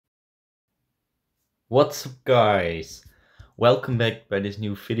What's up guys? Welcome back by this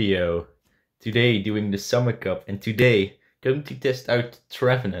new video. Today doing the Summer Cup and today going to test out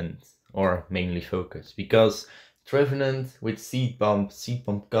Trevenant, or mainly focus, because Trevenant with Seed Bump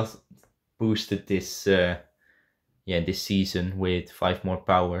got boosted this this season with 5 more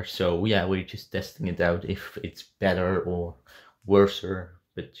power. So yeah, we're just testing it out if it's better or worser,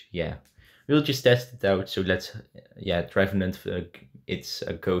 but yeah. We'll just test it out. So let's Trevenant, it's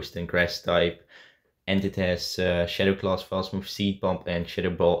a ghost and grass type. And it has Shadow Class, Fast Move, Seed Bomb, and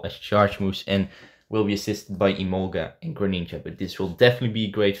Shadow Ball as charge moves, and will be assisted by Emolga and Greninja. But this will definitely be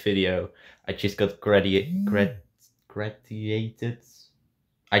a great video. I just got graduated.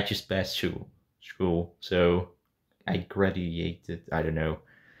 I just passed school, so I graduated. I don't know.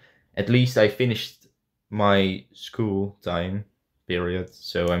 At least I finished my school time period,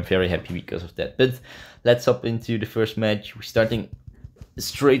 so I'm very happy because of that. But let's hop into the first match. We're starting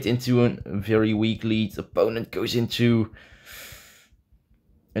straight into a very weak lead. Opponent goes into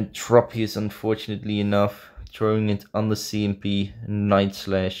Entropius, unfortunately enough, throwing it on the CMP Night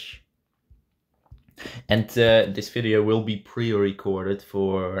Slash. And this video will be pre-recorded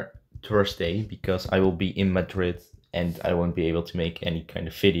for Thursday because I will be in Madrid and I won't be able to make any kind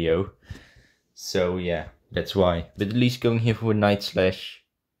of video. So yeah, that's why. But at least going here for Night Slash.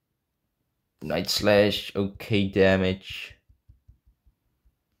 Night Slash, okay damage.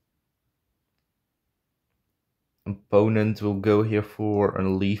 Opponent will go here for a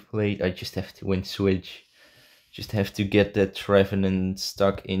Leaf Blade. I just have to win switch. Just have to get that Trevenant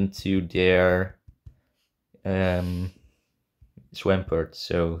stuck into their Swampert.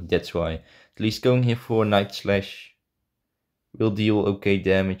 So that's why. At least going here for Night Slash will deal okay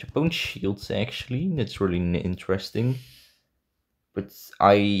damage. Opponent shields actually. That's really interesting. But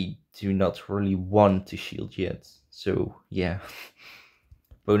I do not really want to shield yet. So yeah.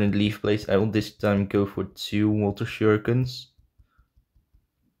 Opponent Leaf Blades. I will this time go for 2 Water Shurikens.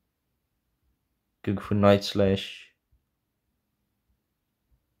 Go for Night Slash.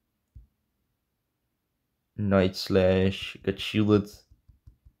 Night Slash. Got shielded.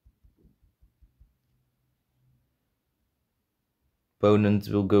 Opponent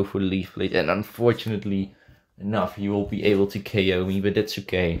will go for Leaf Blade. And unfortunately enough, he will be able to KO me, but that's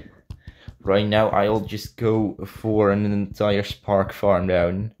okay. Right now, I'll just go for an entire Spark farm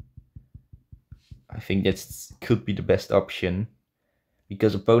down. I think that could be the best option.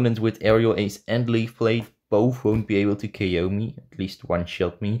 Because opponents with Aerial Ace and Leaf Blade both won't be able to KO me. At least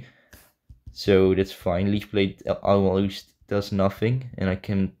one-shot me. So that's fine. Leaf Blade almost does nothing. And I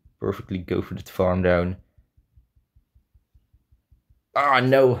can perfectly go for the farm down. Ah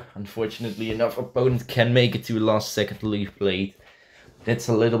no! Unfortunately enough, opponent can make it to last second Leaf Blade. That's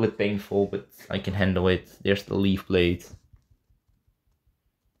a little bit painful, but I can handle it. There's the Leaf Blade.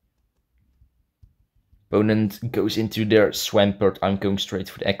 Opponent goes into their Swampert. I'm going straight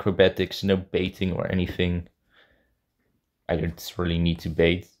for the Acrobatics. No baiting or anything. I don't really need to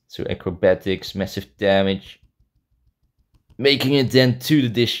bait. So Acrobatics, massive damage. Making it then to the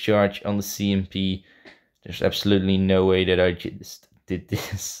discharge on the CMP. There's absolutely no way that I just did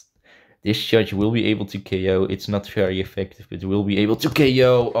this. Discharge will be able to KO. It's not very effective, but will be able to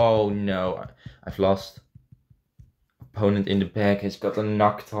KO. Oh no, I've lost. Opponent in the back has got a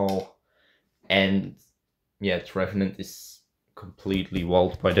Noctowl. And yeah, Trevenant is completely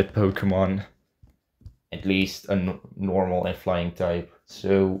walled by that Pokemon. At least a normal and flying type.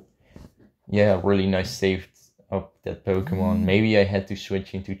 So yeah, really nice save of that Pokemon. Maybe I had to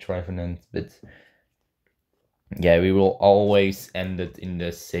switch into Trevenant, but yeah, we will always end it in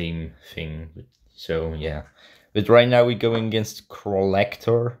the same thing. So yeah. But right now we're going against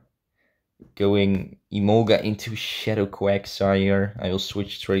Collector. Going Emolga into Shadow Quagsire. I will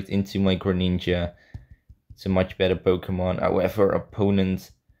switch straight into my Greninja. It's a much better Pokemon. However,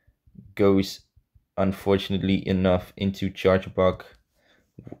 opponent goes, unfortunately enough, into Charge Bug.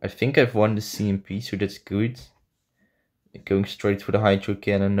 I think I've won the CMP, so that's good. Going straight for the Hydro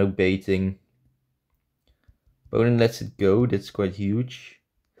Cannon, no baiting. Opponent lets it go, that's quite huge.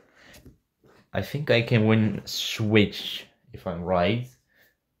 I think I can win switch, if I'm right.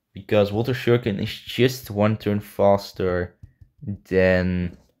 Because Water Shuriken is just 1 turn faster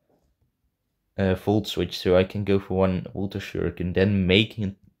than Volt Switch. So I can go for 1 Water Shuriken, then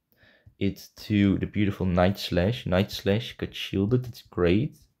making it to the beautiful Night Slash. Night Slash got shielded, it's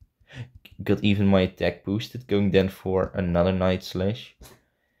great. Got even my attack boosted, going then for another Night Slash.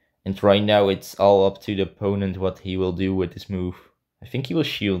 And right now it's all up to the opponent what he will do with this move. I think he will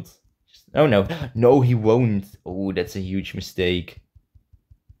shield. Oh no, no he won't. Oh, that's a huge mistake.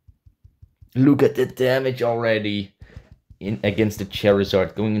 Look at the damage already against the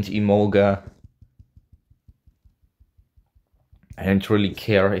Charizard, going into Emolga. I don't really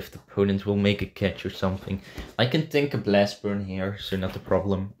care if the opponent will make a catch or something. I can tank a Blast Burn here, so not a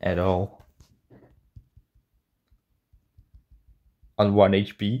problem at all. On 1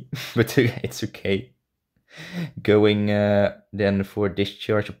 HP, but it's okay. Going then for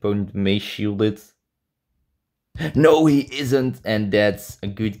Discharge, opponent may shield it. No, he isn't, and that's a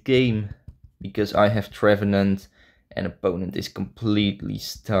good game. Because I have Trevenant, and opponent is completely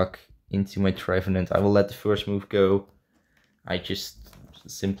stuck into my Trevenant. I will let the first move go. I just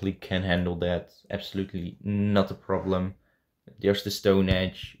simply can handle that. Absolutely not a problem. There's the Stone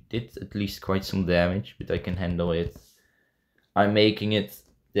Edge. Did at least quite some damage, but I can handle it. I'm making it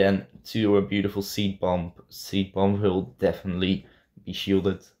then to a beautiful Seed Bomb. Seed Bomb will definitely be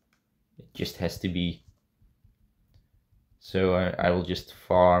shielded. It just has to be. So I will just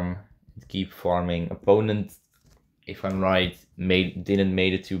farm, keep farming. Opponent, if I'm right, didn't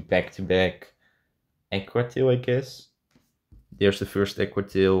made it to back-to-back Aquatail, I guess. There's the first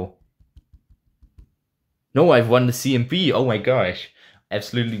Aquatail. No, I've won the CMP. Oh my gosh.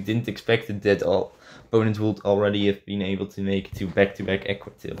 Absolutely didn't expect it that all opponents would already have been able to make it to back-to-back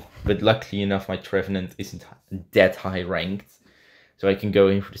Aquatail. But luckily enough, my Trevenant isn't that high ranked. So I can go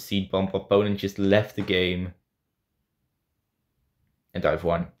in for the Seed Bomb. Opponent just left the game. And I've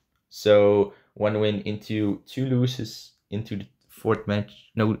won. So 1 win into 2 loses into the 4th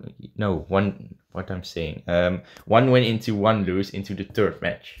match. No, one. What I'm saying. 1 win into 1 lose into the 3rd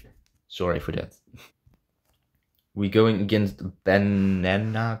match. Sorry for that. We're going against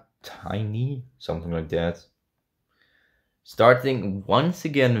Banana Tiny, something like that. Starting once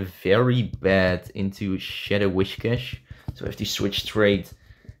again very bad into Shadow Whiscash. So I have to switch straight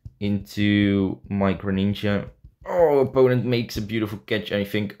into my Greninja. Oh, opponent makes a beautiful catch, I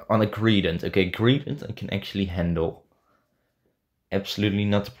think, on a Greedent. Okay, Greedent I can actually handle. Absolutely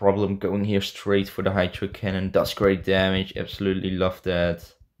not a problem. Going here straight for the Hydro Cannon. Does great damage. Absolutely love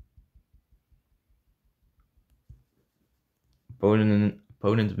that.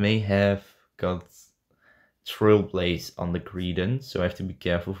 Opponent may have got Trailblaze on the Greedent, so I have to be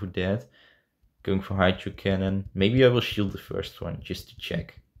careful for that. Going for Hydro Cannon. Maybe I will shield the first one, just to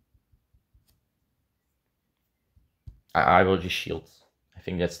check. I will just shield. I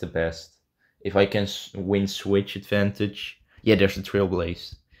think that's the best. If I can win switch advantage. Yeah, there's the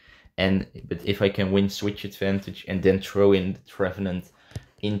Trailblaze. But if I can win switch advantage and then throw in the Trevenant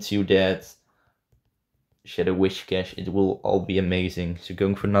into that Shadow Whiscash, it will all be amazing. So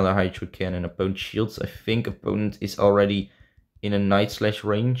going for another Hydro Cannon. Opponent shields. I think opponent is already in a Night Slash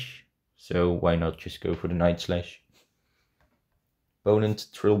range. So why not just go for the Night Slash? Opponent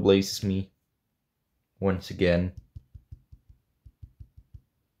Trailblazes me once again.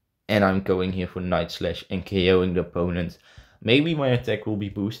 And I'm going here for Night Slash and KOing the opponent. Maybe my attack will be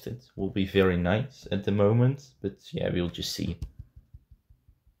boosted. Will be very nice at the moment. But yeah, we'll just see.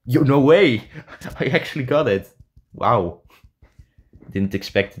 Yo, no way! I actually got it. Wow. Didn't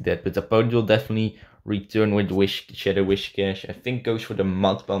expect that. But the opponent will definitely return with Shadow Whiscash. I think goes for the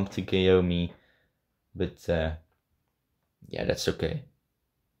Mud Bomb to KO me. But yeah, that's okay.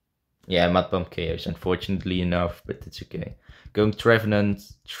 Yeah, Mud Bomb KOs, unfortunately enough, but it's okay. Going Trevenant.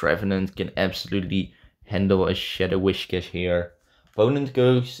 Trevenant can absolutely handle a Shadow Whiscash here. Opponent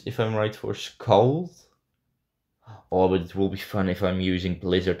goes, if I'm right, for Scald. Oh, but it will be fun if I'm using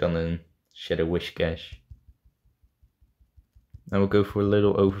Blizzard on a Shadow Whiscash. I will go for a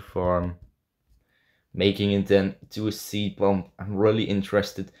little overfarm. Making it then to a Seed Bomb. I'm really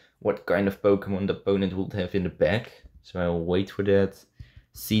interested what kind of Pokemon the opponent would have in the back. So I will wait for that.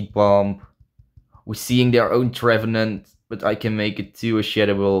 Seed Bomb. We're seeing their own Trevenant, but I can make it to a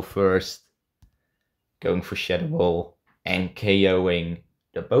Shadow Ball first. Going for Shadow Ball and KOing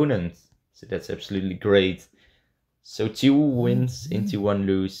the opponent. So that's absolutely great. So 2 wins into 1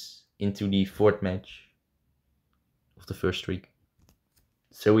 lose into the 4th match of the first streak.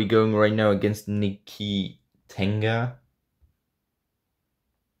 So we're going right now against Nikki Tenga.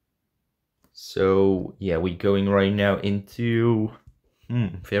 So yeah, we're going right now into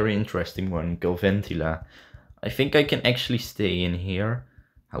very interesting one, Galvantula. I think I can actually stay in here.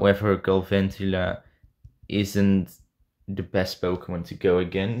 However, Galvantula isn't the best Pokemon to go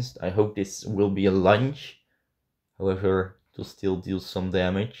against. I hope this will be a lunge. However, it'll still deal some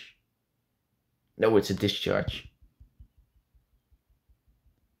damage. No, it's a Discharge.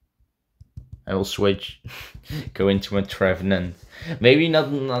 I will switch, go into my Trevenant. Maybe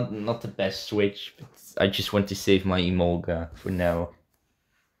not the best switch, but I just want to save my Emolga for now.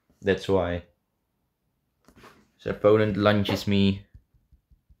 That's why. So opponent lunges me.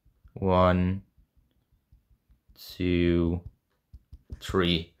 1, 2,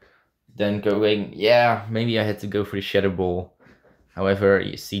 3. Then going, yeah, maybe I had to go for the Shadow Ball. However,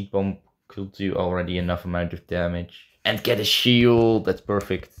 a Seed Bomb could do already enough amount of damage. And get a shield, that's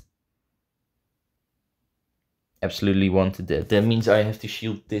perfect. Absolutely wanted that. That means I have to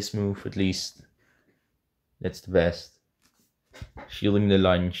shield this move at least. That's the best. Shielding the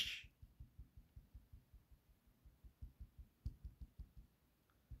lunge.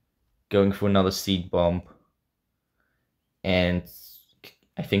 Going for another Seed Bomb. And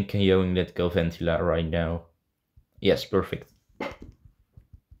I think KOing that Galvantula right now. Yes, perfect.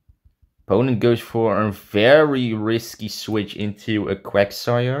 Opponent goes for a very risky switch into a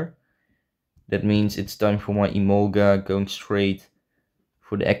Quagsire. That means it's time for my Emolga going straight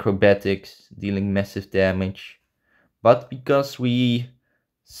for the acrobatics, dealing massive damage. But because we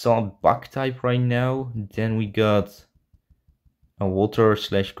saw Bug type right now, then we got a water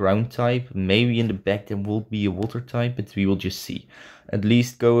 / ground type. Maybe in the back there will be a water type, but we will just see. At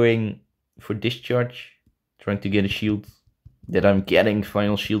least going for discharge, trying to get a shield. That I'm getting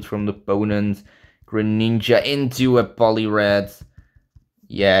final shield from the opponent. Greninja into a Poliwrath.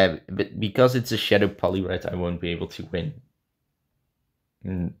 Yeah, but because it's a Shadow Poliwrath, I won't be able to win.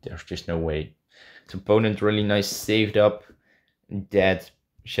 There's just no way. The opponent really nice saved up that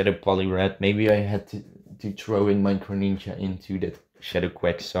Shadow Poliwrath. Maybe I had to throw in my Greninja into that Shadow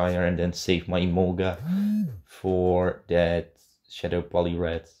Quagsire and then save my Emolga for that Shadow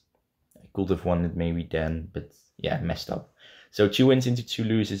Poliwrath. I could have won it maybe then, but yeah, messed up. So 2 wins into 2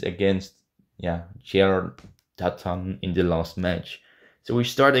 loses against Gerard Datan in the last match. So we're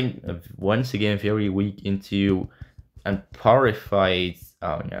starting once again very weak into Unpurified.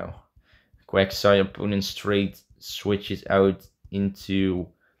 Oh no. Quagsire opponent straight switches out into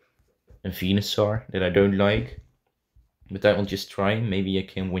a Venusaur that I don't like. But I will just try. Maybe I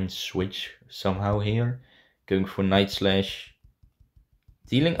can win switch somehow here. Going for Night Slash.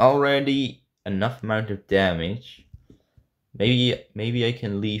 Dealing already enough amount of damage. Maybe I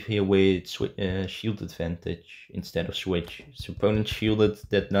can leave here with shield advantage instead of switch. So opponent shielded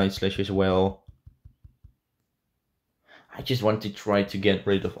that Night Slash as well. I just want to try to get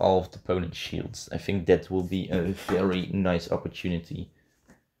rid of all of the opponent's shields. I think that will be a very nice opportunity.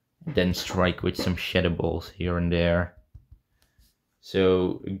 Then strike with some Shadow Balls here and there.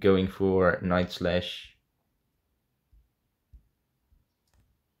 So going for Night Slash.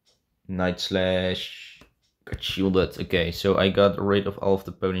 Night Slash. Got shielded. Okay, so I got rid of all of the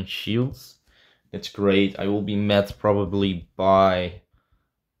opponent's shields. That's great. I will be met probably by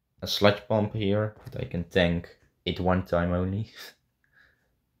a Sludge Bomb here, but I can tank it one time only.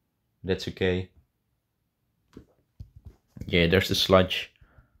 That's okay. Yeah, there's the Sludge.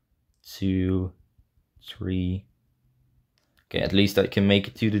 2, 3. Okay, at least I can make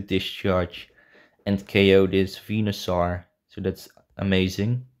it to the discharge and KO this Venusaur. So that's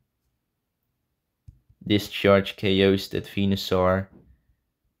amazing. Discharge KOs that Venusaur.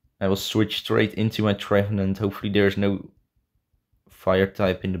 I will switch straight into my Trevenant. Hopefully there's no fire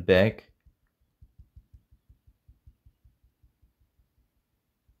type in the back.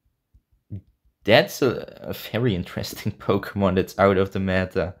 That's a very interesting Pokemon that's out of the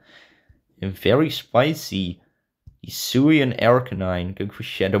meta. And very spicy. Hisuian Arcanine going for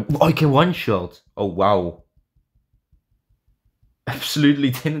Shadow. Oh, I can one-shot. Oh, wow.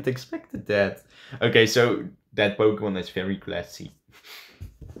 Absolutely didn't expect that. Okay, so that Pokemon is very classy.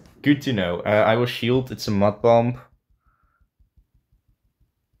 Good to know. I will shield. It's a Mud Bomb.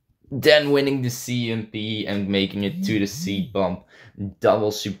 Then winning the CMP and making it to the Seed Bomb.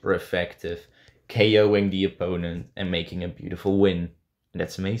 Double super effective. KOing the opponent and making a beautiful win.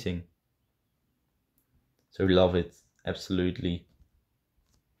 That's amazing. So love it. Absolutely.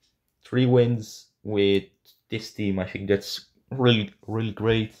 3 wins with this team. I think that's really, really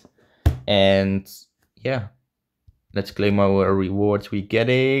great. And yeah, let's claim our rewards. We're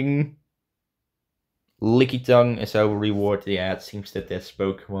getting Licky Tongue as our reward. Yeah, it seems that this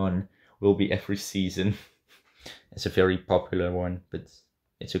Pokemon will be every season. It's a very popular one, but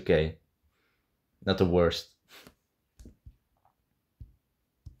it's okay. Not the worst.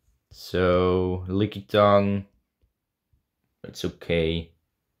 So, Licky Tongue. It's okay.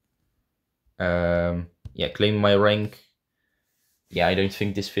 Yeah, claim my rank. Yeah, I don't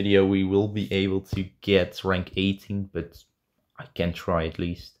think this video we will be able to get rank 18, but I can try at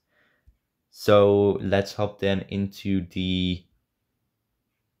least. So let's hop then into the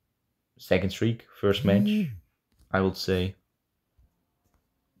second streak, first match, I would say.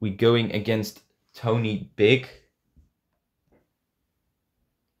 We're going against Tony Big.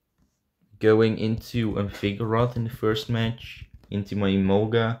 Going into a Vigoroth in the first match, into my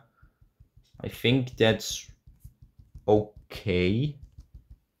Emolga. I think that's okay.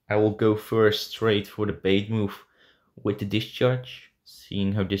 I will go first straight for the bait move with the discharge,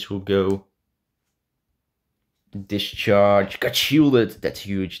 seeing how this will go. Discharge got shielded. That's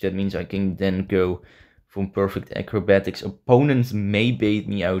huge. That means I can then go from perfect acrobatics. Opponents may bait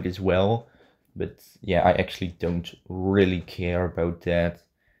me out as well, but yeah, I actually don't really care about that.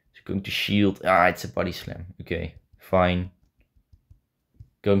 So going to shield. Ah, it's a body slam. Okay, fine.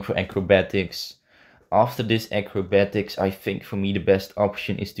 Going for acrobatics. After this acrobatics, I think for me the best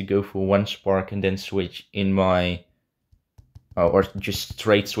option is to go for one spark and then switch in my... or just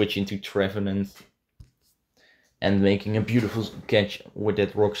straight switch into Trevenant. And making a beautiful catch with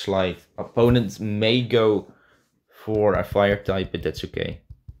that rock slide. Opponents may go for a fire type, but that's okay.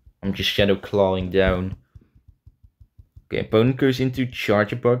 I'm just shadow clawing down. Okay, opponent goes into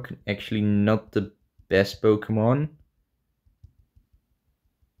Charger Bug. Actually not the best Pokemon.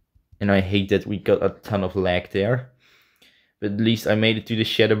 And I hate that we got a ton of lag there. But at least I made it to the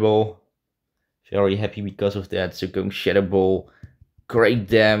Shadow Ball. Very happy because of that. So going Shadow Ball. Great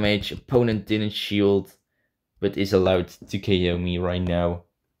damage. Opponent didn't shield, but is allowed to KO me right now.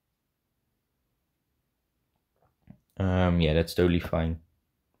 Yeah, that's totally fine.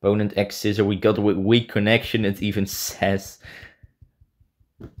 Opponent X Scissor, we got a weak connection. It even says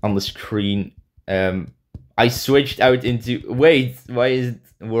on the screen. I switched out into... Wait, why is it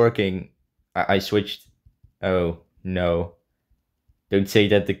working? I switched... Oh, no. Don't say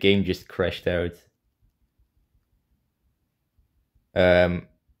that the game just crashed out.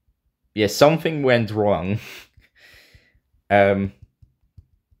 Yeah, something went wrong. Yeah,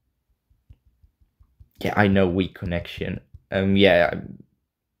 I know, weak connection. Yeah.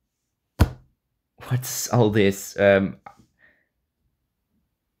 What's all this?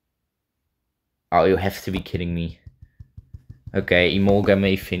 Oh, you have to be kidding me. Okay, Emolga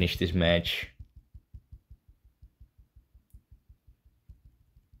may finish this match.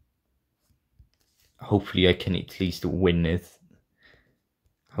 Hopefully I can at least win it.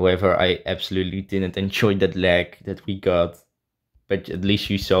 However, I absolutely didn't enjoy that lag that we got. But at least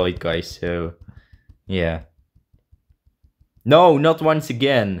you saw it, guys, so... Yeah. No, not once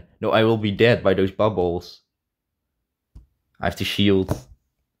again! No, I will be dead by those bubbles. I have to shield.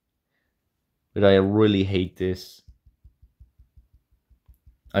 But I really hate this.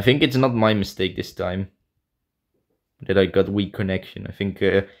 I think it's not my mistake this time that I got weak connection. I think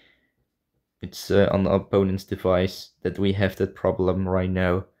it's on the opponent's device that we have that problem right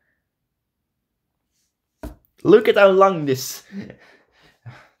now. Look at how long this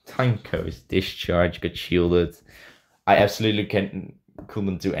time goes. Discharge got shielded. I absolutely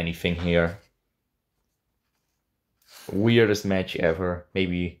couldn't do anything here. Weirdest match ever.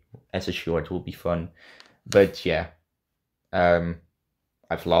 Maybe as a short will be fun. But yeah.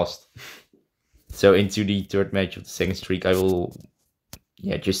 I've lost. So into the third match of the second streak, I will...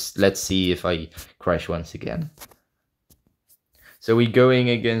 Yeah, just let's see if I crash once again. So we're going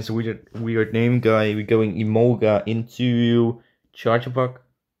against weird name guy. We're going Emolga into Charger Bug.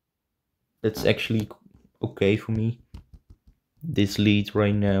 That's actually okay for me. This lead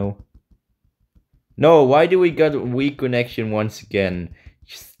right now. No, why do we got weak connection once again?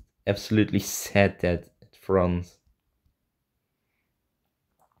 Just absolutely sad that at front.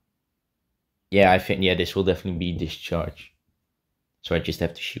 Yeah, I think, yeah, this will definitely be discharge. So I just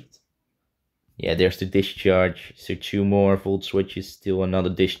have to shoot. Yeah, there's the discharge. So 2 more volt switches, still another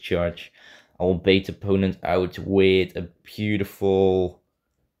discharge. I will bait opponent out with a beautiful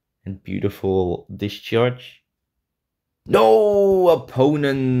discharge. No,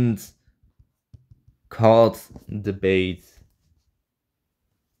 opponent caught the bait.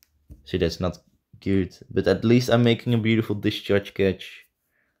 So that's not good. But at least I'm making a beautiful discharge catch.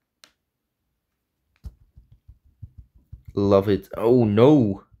 Love it. Oh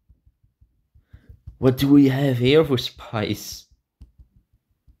no. What do we have here for spice?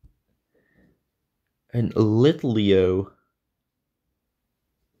 An Litleo.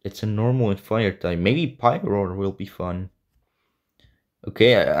 It's a normal and fire type. Maybe Pyroar will be fun.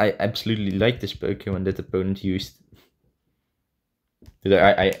 Okay, I absolutely like this Pokemon that the opponent used.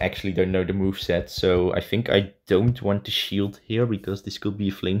 I actually don't know the moveset, so I think I don't want to shield here because this could be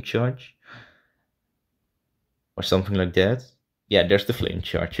a flame charge. Or something like that. Yeah, there's the flame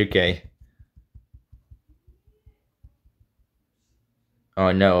charge, okay.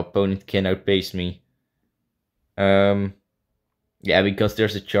 Oh no, opponent can outpace me. Yeah, because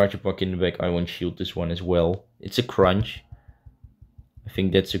there's a Charger Bug in the back, I won't shield this one as well. It's a crunch. I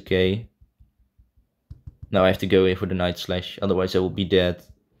think that's okay. Now I have to go in for the Night Slash, otherwise I will be dead.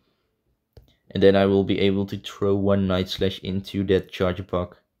 And then I will be able to throw one Night Slash into that Charger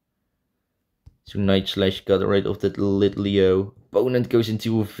Bug. So Night Slash got rid of that Litleo. Opponent goes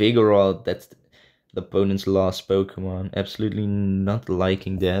into a Vigoroth. the opponent's last Pokemon. Absolutely not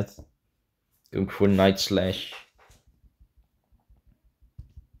liking that. Going for Night Slash.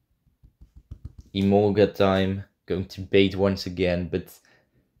 Emolga time. Going to bait once again, but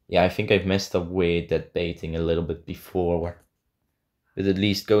yeah, I think I've messed up with that baiting a little bit before. But at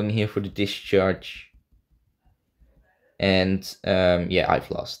least going here for the discharge. And yeah,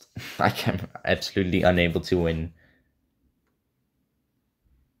 I've lost. I am absolutely unable to win.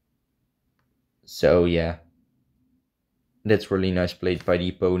 So yeah, that's really nice played by the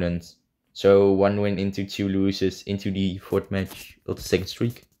opponent. So 1 win into 2 loses into the 4th match of the 2nd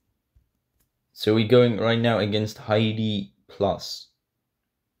streak. So we're going right now against Heidi Plus.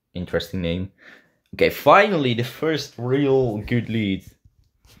 Interesting name. Okay, finally the first real good lead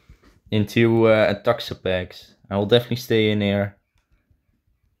into a Toxapex. I will definitely stay in there.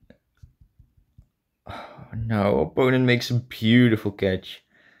 Oh, no, opponent makes a beautiful catch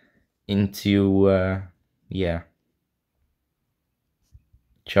into yeah,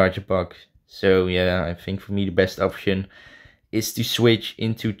 Charger Bug. So yeah, I think for me the best option is to switch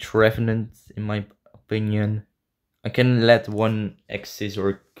into Trevenant, in my opinion. I can let one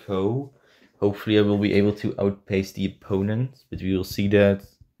X-Scissor go. Hopefully I will be able to outpace the opponent, but we will see that.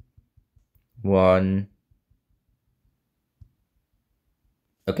 1.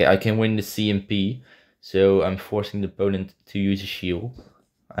 Okay, I can win the CMP, so I'm forcing the opponent to use a shield.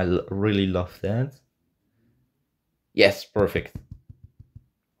 I really love that. Yes, perfect.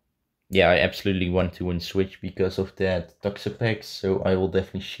 Yeah, I absolutely want to win switch because of that Toxapex, so I will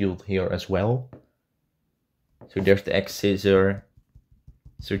definitely shield here as well. So there's the X-Scissor.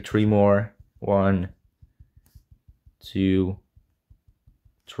 So 3 more. 1, 2,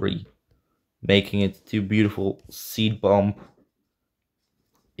 3. Making it 2 beautiful Seed Bomb.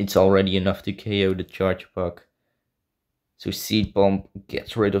 It's already enough to KO the Charger Bug. So Seed Bomb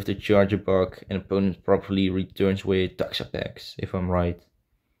gets rid of the Charger Bug and opponent properly returns with Toxapex, if I'm right.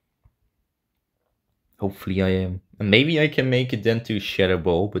 Hopefully I am. And maybe I can make it then to Shadow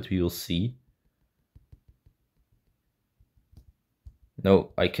Ball, but we will see.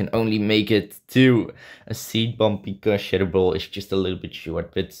 No, I can only make it to a Seed Bomb because Shadow Ball is just a little bit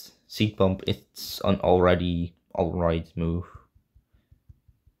short, but Seed Bomb, it's an already alright move.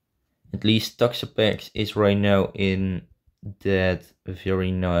 At least Toxapex is right now in that very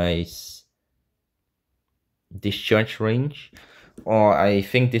nice discharge range. Or I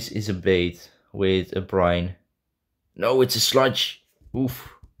think this is a bait with a brine. No, it's a sludge. Oof.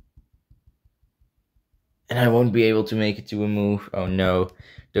 And I won't be able to make it to a move. Oh no.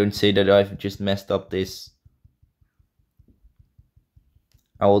 Don't say that I've just messed up this.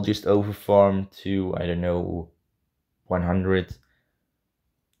 I will just overfarm to, I don't know, 100.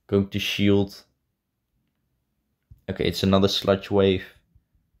 Going to shield. Okay, it's another sludge wave.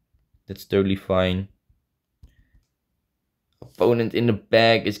 That's totally fine. Opponent in the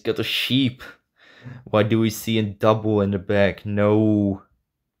bag has got a sheep. Why do we see a double in the bag? No.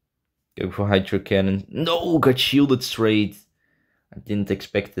 Go for Hydro Cannon. No, got shielded straight. I didn't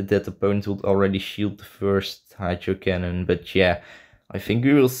expect that the opponent would already shield the first Hydro Cannon. But yeah, I think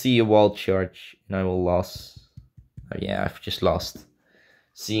we will see a wild charge and I will lose. Oh yeah, I've just lost.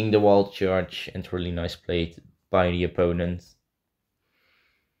 Seeing the wild charge and really nice play by the opponent.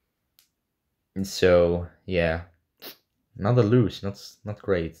 And so, yeah. Another lose, not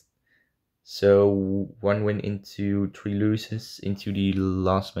great. So 1 win into 3 loses into the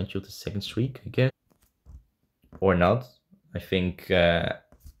last match of the 2nd streak, I guess. Or not. I think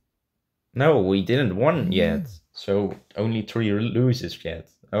no, we didn't win yet. So only 3 loses yet.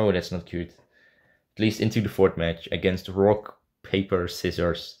 Oh, that's not good. At least into the 4th match against rock, paper,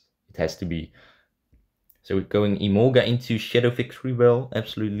 scissors. It has to be. So we're going Emolga into Shadow Victory Bell.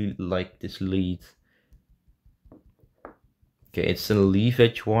 Absolutely like this lead. Okay, it's a Leaf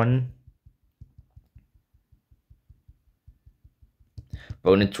Edge one.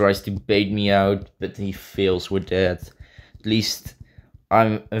 Opponent tries to bait me out, but he fails with that. At least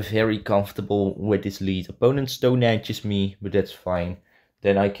I'm very comfortable with this lead. Opponent Stone Edges me, but that's fine.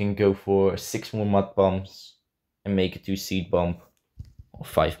 Then I can go for 6 more Mud Bombs and make it to Seed Bomb. Or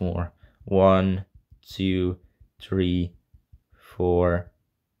 5 more. 1, 2, 3, 4.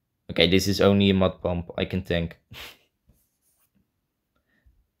 Okay, this is only a Mud Bomb. I can tank.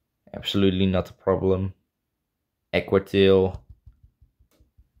 Absolutely not a problem. Aquatail.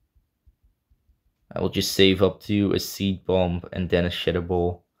 I will just save up to a Seed Bomb and then a Shadow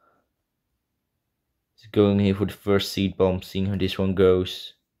Ball. Just going here for the first Seed Bomb, seeing how this one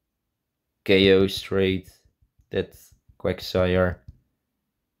goes. KO straight. That's Quagsire.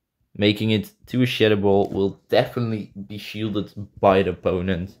 Making it to a Shadow Ball will definitely be shielded by the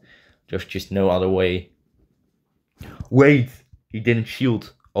opponent. There's just no other way. Wait, he didn't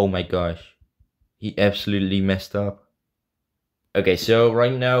shield. Oh my gosh. He absolutely messed up. Okay, so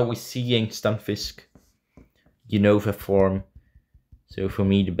right now we're seeing Stunfisk, Unova form. So for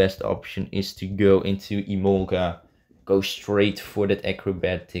me the best option is to go into Emolga. Go straight for that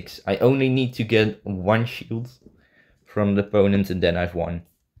acrobatics. I only need to get one shield from the opponent and then I've won.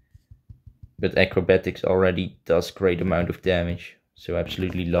 But acrobatics already does great amount of damage. So I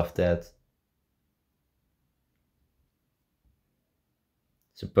absolutely love that.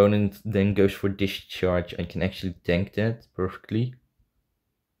 So opponent then goes for discharge. I can actually tank that perfectly.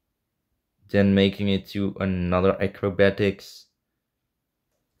 Then making it to another acrobatics.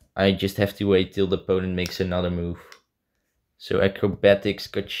 I just have to wait till the opponent makes another move. So acrobatics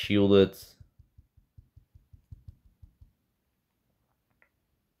got shielded.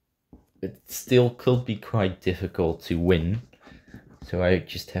 It still could be quite difficult to win. So I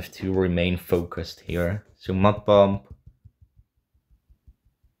just have to remain focused here. So Mud Bomb.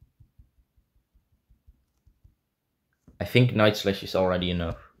 I think Night Slash is already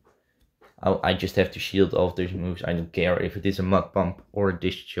enough. I just have to shield all of those moves. I don't care if it is a Mud Pump or a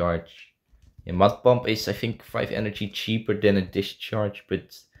Discharge. Yeah, Mud Pump is, I think, 5 energy cheaper than a Discharge,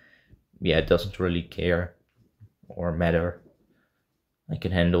 but yeah, it doesn't really care or matter. I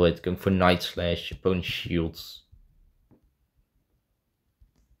can handle it. Going for Night Slash, opponent shields.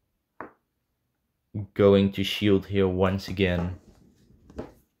 Going to shield here once again.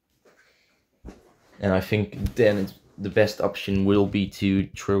 And I think then the best option will be to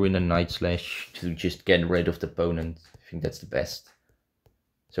throw in a Night Slash to just get rid of the opponent. I think that's the best.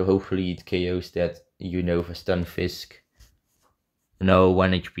 So hopefully it KOs that Unova Stunfisk. No,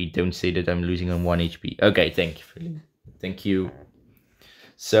 1 HP. Don't say that I'm losing on 1 HP. Okay, thank you, Philly. Thank you.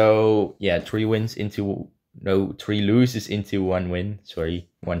 So yeah, 3 loses into 1 win. Sorry,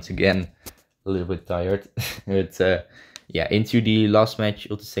 once again, a little bit tired. But yeah, into the last match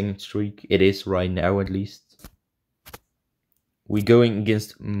of the second streak. It is right now at least. We're going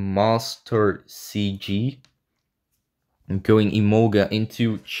against Master CG. I'm going Emolga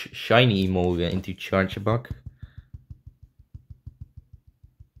into Shiny Emolga into Chargebuck.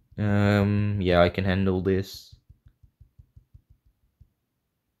 Yeah, I can handle this.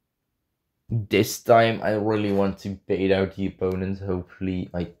 This time I really want to bait out the opponent. Hopefully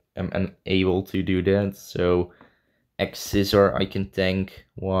I am able to do that. So X-Scissor I can tank.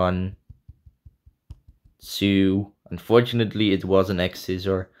 1, 2. Unfortunately it was an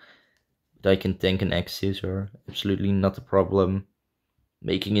X-Scissor. But I can tank an X-Scissor. Absolutely not a problem.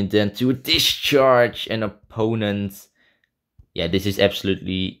 Making it then to a Discharge and opponent. Yeah, this is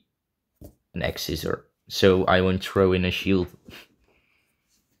absolutely an X-Scissor. So I won't throw in a shield.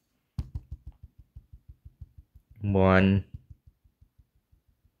 1,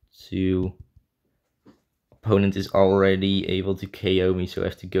 2. Opponent is already able to KO me, so I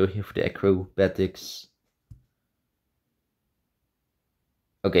have to go here for the acrobatics.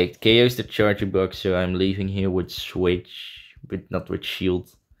 Okay, it KOs the charger box, so I'm leaving here with switch, but not with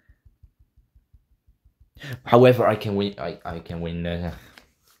shield. However, I can win. I can win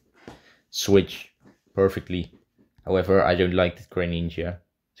switch perfectly. However, I don't like the Greninja,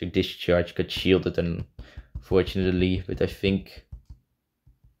 so discharge got shielded, unfortunately. But I think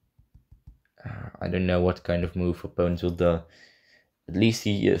I don't know what kind of move opponents will do. At least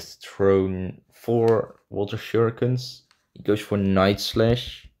he has thrown 4 Water Shurikens. He goes for Night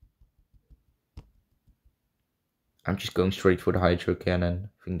Slash. I'm just going straight for the Hydro Cannon.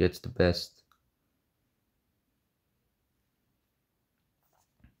 I think that's the best.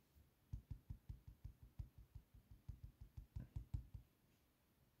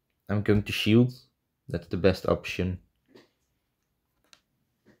 I'm going to shield. That's the best option.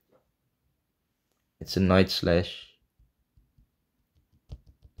 It's a Night Slash.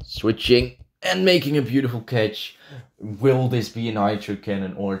 Switching and making a beautiful catch. Will this be an Hydro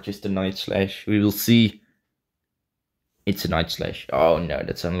Cannon or just a Night Slash? We will see. It's a Night Slash. Oh no,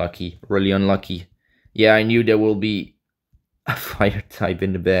 that's unlucky. Really unlucky. Yeah, I knew there will be a fire type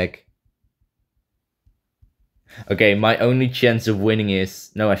in the back. Okay, my only chance of winning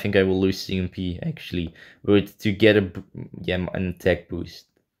is... No, I think I will lose CMP actually. But to get an attack boost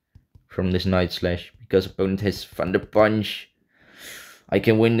from this Night Slash. Because opponent has Thunder Punch. I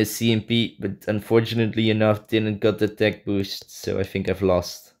can win the CMP, but unfortunately enough didn't got the attack boost, so I think I've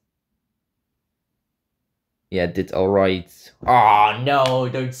lost. Yeah, did alright. Oh no,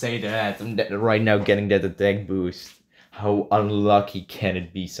 don't say that. I'm right now getting that attack boost. How unlucky can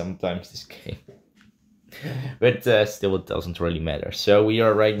it be sometimes this game? But still it doesn't really matter. So we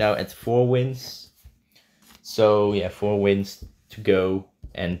are right now at 4 wins. So yeah, 4 wins to go.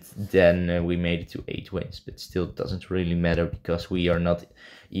 and then we made it to 8 wins, but still doesn't really matter because we are not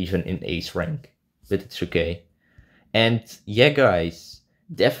even in ace rank, but it's okay. And yeah, guys,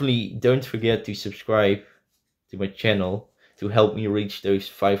 definitely don't forget to subscribe to my channel to help me reach those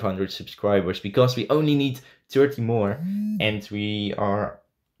 500 subscribers, because we only need 30 more and we are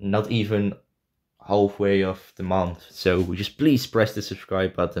not even halfway of the month. So just please press the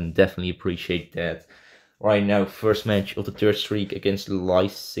subscribe button, definitely appreciate that. Right now, first match of the third streak against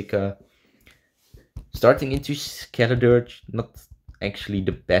Lysica. Starting into Skeledirge, not actually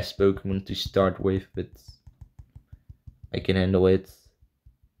the best Pokemon to start with, but I can handle it.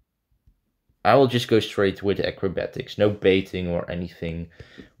 I will just go straight with Acrobatics, no baiting or anything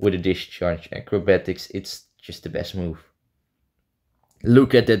with a discharge. Acrobatics, it's just the best move.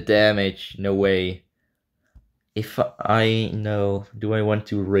 Look at the damage, no way. If I know, do I want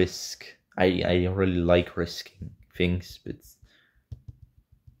to risk? I really like risking things, but...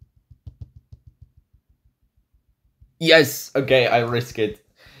 Yes! Okay, I risk it.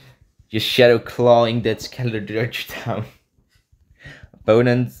 Just Shadow Clawing that Skeledirge down.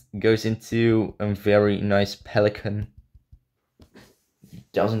 Opponent goes into a very nice Pelican.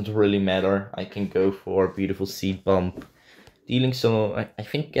 Doesn't really matter. I can go for a beautiful Seed Bump. Dealing some, I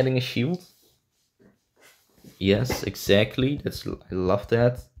think getting a shield. Yes, exactly. I love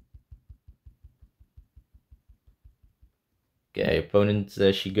that. Okay, opponent,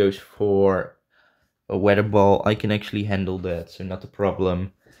 she goes for a Weather Ball. I can actually handle that, so not a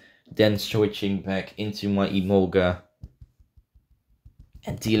problem. Then switching back into my Emolga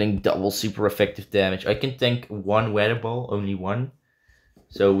and dealing double super effective damage. I can tank one Weather Ball, only one.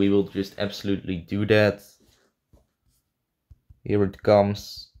 So we will just absolutely do that. Here it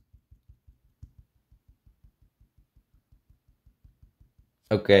comes.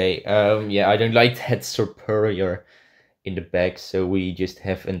 Okay, yeah, I don't like that Superior in the back, so we just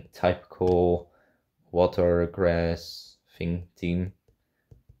have a typical water grass thing team.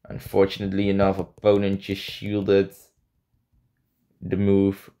 Unfortunately enough, opponent just shielded the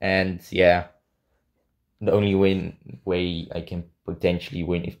move, and yeah, the only way I can potentially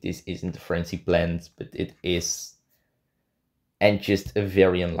win if this isn't a frenzy plant, but it is, and just a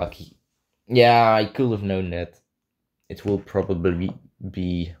very unlucky. Yeah, I could have known that. It will probably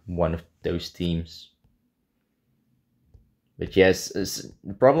be one of those teams. But yes,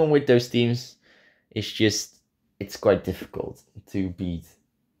 the problem with those teams is just it's quite difficult to beat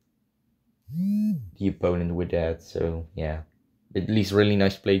the opponent with that. So yeah, at least really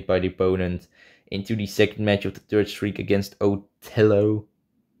nice played by the opponent. Into the second match of the third streak against Othello.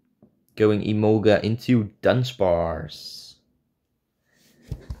 Going Emolga into Dunsparce.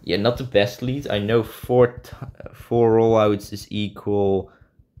 Yeah, not the best lead. I know four rollouts is equal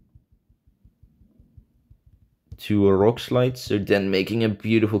to a Rock Slide. So then making a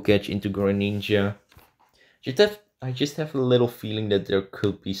beautiful catch into Greninja. I just have a little feeling that there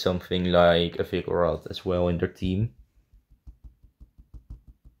could be something like a Vigoroth as well in their team.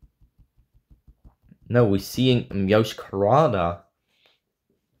 No, we're seeing Meowscarada.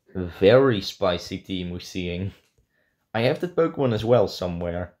 A very spicy team we're seeing. I have that Pokemon as well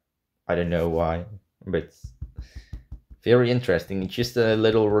somewhere. I don't know why, but very interesting. It's just a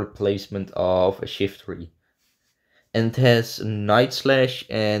little replacement of a Shiftry. And it has Night Slash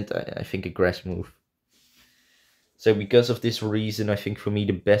and I think a Grass move. So because of this reason, I think for me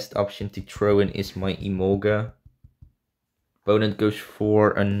the best option to throw in is my Emolga. Opponent goes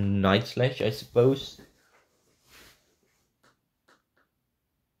for a Night Slash, I suppose.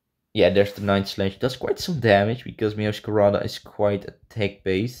 Yeah, there's the Night Slash. Does quite some damage because Meowscarada is quite attack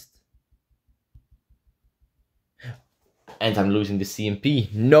based. And I'm losing the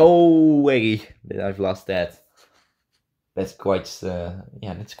CMP. No way that I've lost that. That's quite,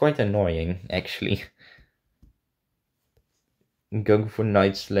 yeah, that's quite annoying actually. Going for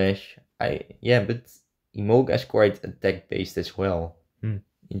Night Slash. Yeah, but Emolga is quite attack based as well.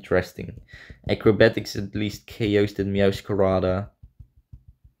 Interesting. Acrobatics at least KOs the Meowscarada.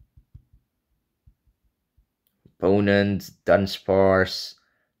 Opponent, Dunsparce.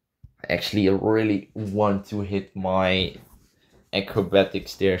 I actually really want to hit my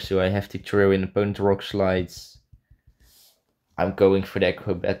Acrobatics there, so I have to throw in opponent Rock Slides. I'm going for the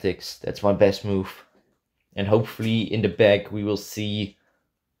Acrobatics. That's my best move. And hopefully in the back we will see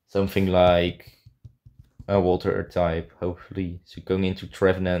something like a Water type, hopefully. So going into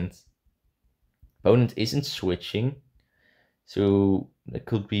Trevenant. Opponent isn't switching, so that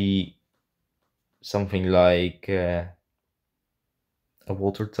could be something like a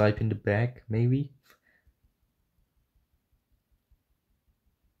Water type in the back, maybe.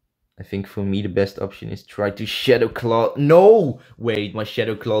 I think for me the best option is try to Shadow Claw. No! Wait, my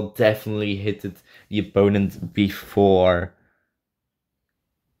Shadow Claw definitely hit the opponent before.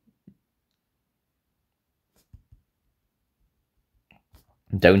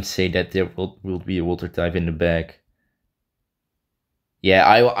 Don't say that there will be a water type in the back. Yeah,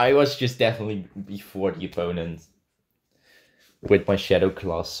 I was just definitely before the opponent with my Shadow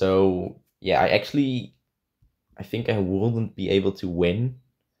Claw. So yeah, I think I wouldn't be able to win.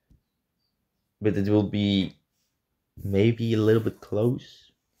 But it will be maybe a little bit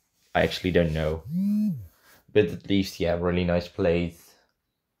close. I actually don't know. But at least, yeah, really nice plays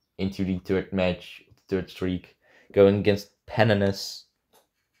into the third match, third streak. Going against Penanus.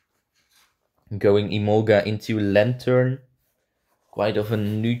 Going Emolga into Lantern. Quite of a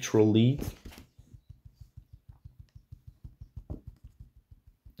neutral lead.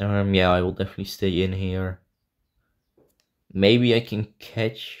 Yeah, I will definitely stay in here. Maybe I can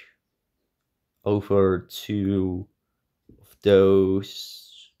catch over two of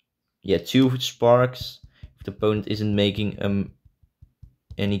those. Yeah, two sparks. If the opponent isn't making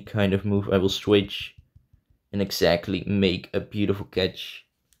any kind of move, I will switch and exactly make a beautiful catch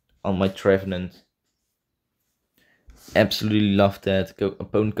on my Trevenant. Absolutely love that.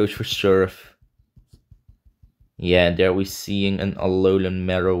 Opponent goes for Surf. Yeah, there we're seeing an Alolan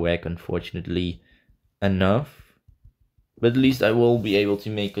Marowak, unfortunately enough. But at least I will be able to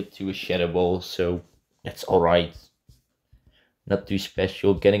make it to a Shadow Ball, so that's alright. Not too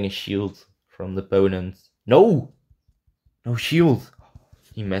special. Getting a shield from the opponent. No! No shield!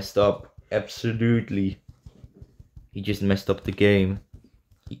 He messed up. Absolutely. He just messed up the game.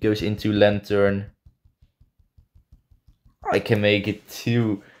 He goes into Lantern. I can make it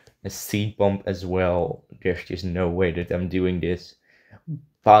to a Seed Bomb as well. There's just no way that I'm doing this.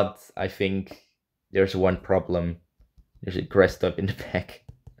 But I think there's one problem. There's a grass type in the back.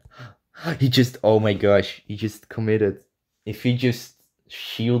 He just, oh my gosh, he just committed. If he just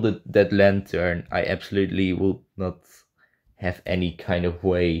shielded that Lantern, I absolutely would not have any kind of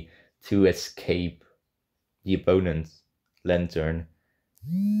way to escape the opponent's Lantern.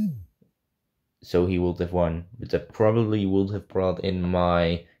 So he would have won, but I probably would have brought in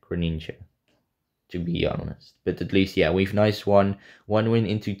my Greninja, to be honest. But at least, yeah, we've nice one win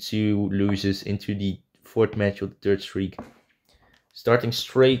into two loses into the fourth match of the third streak. Starting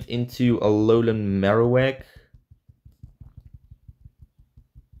straight into a Alolan Marowak.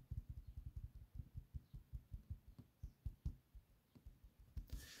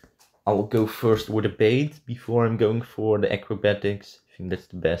 I'll go first with a bait before I'm going for the acrobatics. I think that's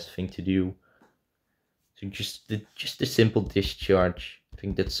the best thing to do. So just a simple discharge. I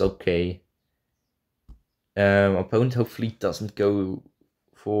think that's okay. Opponent hopefully doesn't go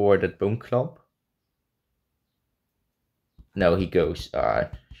for that Bone Club. No, he goes. I'm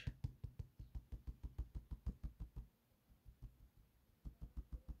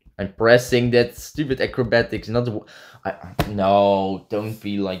pressing that stupid acrobatics. No, don't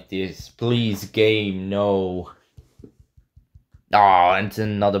be like this. Please, game, no. And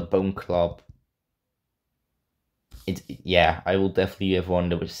another Bone Club. Yeah, I will definitely have one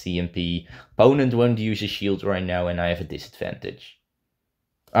that was CMP. Opponent won't use a shield right now, and I have a disadvantage.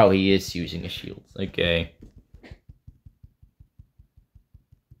 Oh, he is using a shield. Okay.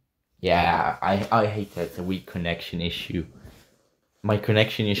 Yeah, I hate that weak connection issue. My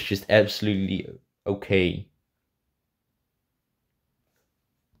connection is just absolutely okay.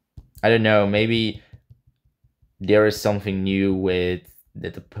 I don't know, maybe there is something new with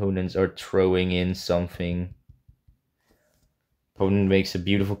that opponents are throwing in something. Opponent makes a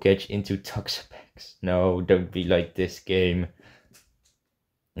beautiful catch into Toxapex. No, don't be like this game.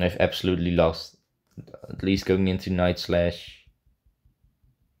 I've absolutely lost. At least going into Night Slash.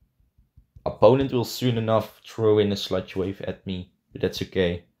 Opponent will soon enough throw in a Sludge Wave at me, but that's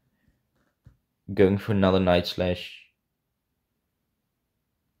okay. Going for another Night Slash.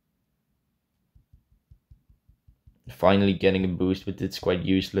 Finally getting a boost, but it's quite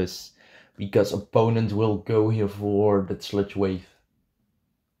useless because opponent will go here for that Sludge Wave.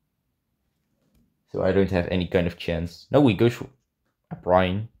 So I don't have any kind of chance. No, he goes for a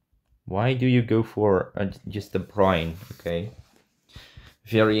Brine. Why do you go for just a Brine? Okay.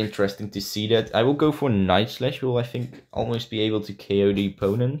 Very interesting to see that. I will go for Night Slash. Will I think almost be able to KO the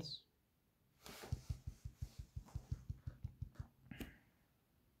opponent.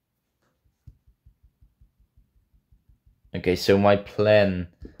 Okay, so my plan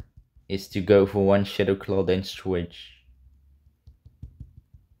is to go for one Shadow Claw, then switch.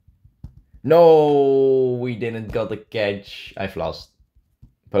 No, we didn't got the catch. I've lost.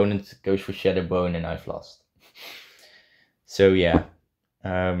 Opponent goes for Shadow Bone and I've lost. So yeah.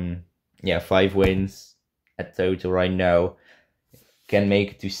 Yeah, 5 wins at total right now. Can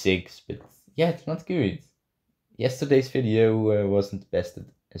make it to 6, but yeah, it's not good. Yesterday's video wasn't the best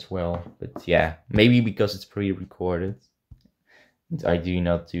as well, but yeah, maybe because it's pre-recorded. I do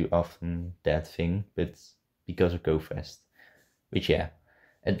not do often that thing, but because of GoFest. Which yeah,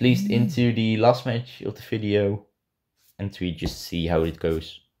 at least into the last match of the video, and we just see how it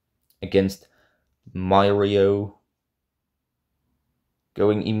goes. Against Mario,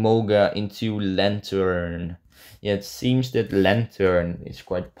 going Emolga into Lantern. Yeah, it seems that Lantern is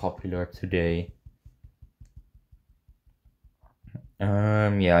quite popular today.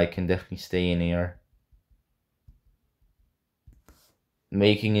 Yeah, I can definitely stay in here.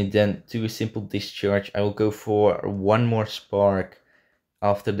 Making it then to a simple discharge. I will go for one more spark.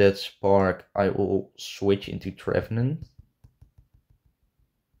 After that spark, I will switch into Trevenant.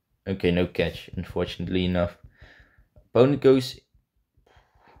 Okay, no catch, unfortunately enough. Opponent goes...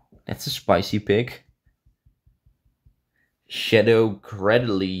 That's a spicy pick. Shadow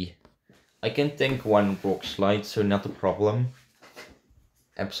Cradley. I can tank one rock slide, so not a problem.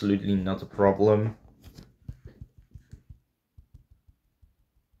 Absolutely not a problem.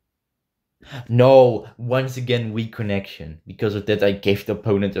 No, once again weak connection. Because of that I gave the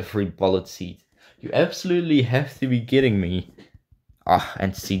opponent a free bullet seed. You absolutely have to be kidding me. Ah,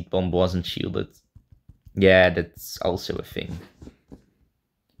 and seed bomb wasn't shielded. Yeah, that's also a thing.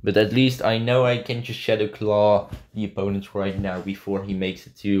 But at least I know I can just Shadow Claw the opponent right now before he makes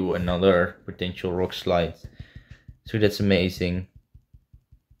it to another potential rock slide. So that's amazing.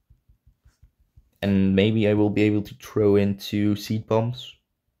 And maybe I will be able to throw into seed bombs.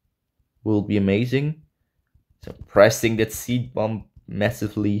 Will be amazing. So pressing that seed bomb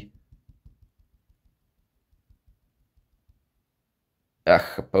massively. Ugh,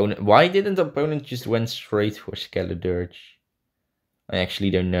 opponent. Why didn't the opponent just went straight for Skeledirge? I actually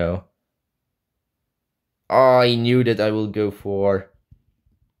don't know. Oh, I knew that I will go for...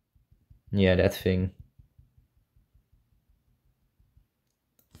 Yeah, that thing.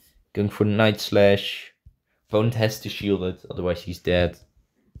 Going for Night Slash. Opponent has to shield it, otherwise he's dead.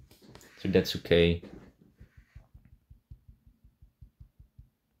 So that's okay.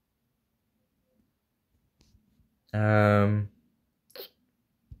 I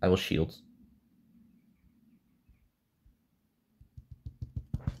will shield.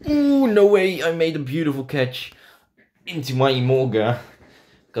 Ooh, no way! I made a beautiful catch into my Emolga.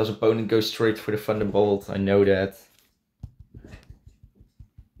 Because opponent goes straight for the Thunderbolt. I know that.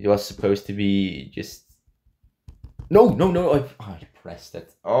 It was supposed to be just... No! I pressed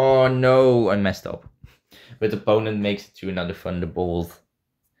it. Oh no, I messed up. But opponent makes it to another Thunderbolt.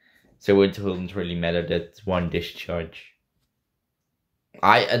 So it wouldn't really matter that one discharge.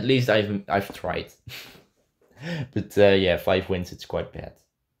 At least I've tried. But yeah, 5 wins, it's quite bad.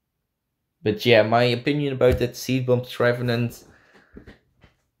 But yeah, my opinion about that Seed Bomb Trevenant...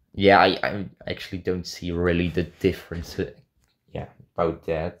 Yeah, I actually don't see really the difference about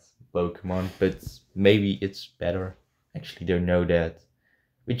that Pokemon, but maybe it's better. Actually don't know that.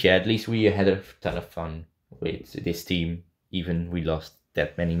 But yeah, at least we had a ton of fun with this team, even we lost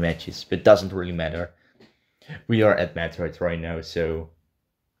that many matches, but doesn't really matter. We are at Metroid right now, so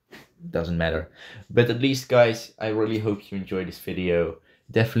doesn't matter. But at least guys, I really hope you enjoyed this video.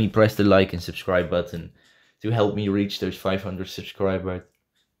 Definitely press the like and subscribe button to help me reach those 500 subscribers.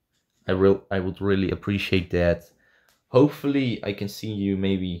 I would really appreciate that. Hopefully I can see you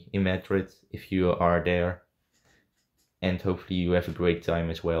maybe in Madrid if you are there. And hopefully you have a great time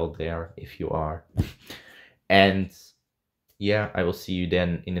as well there if you are. And yeah, I will see you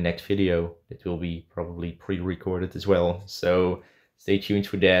then in the next video. That will be probably pre-recorded as well. So stay tuned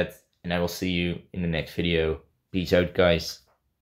for that. And I will see you in the next video. Peace out, guys.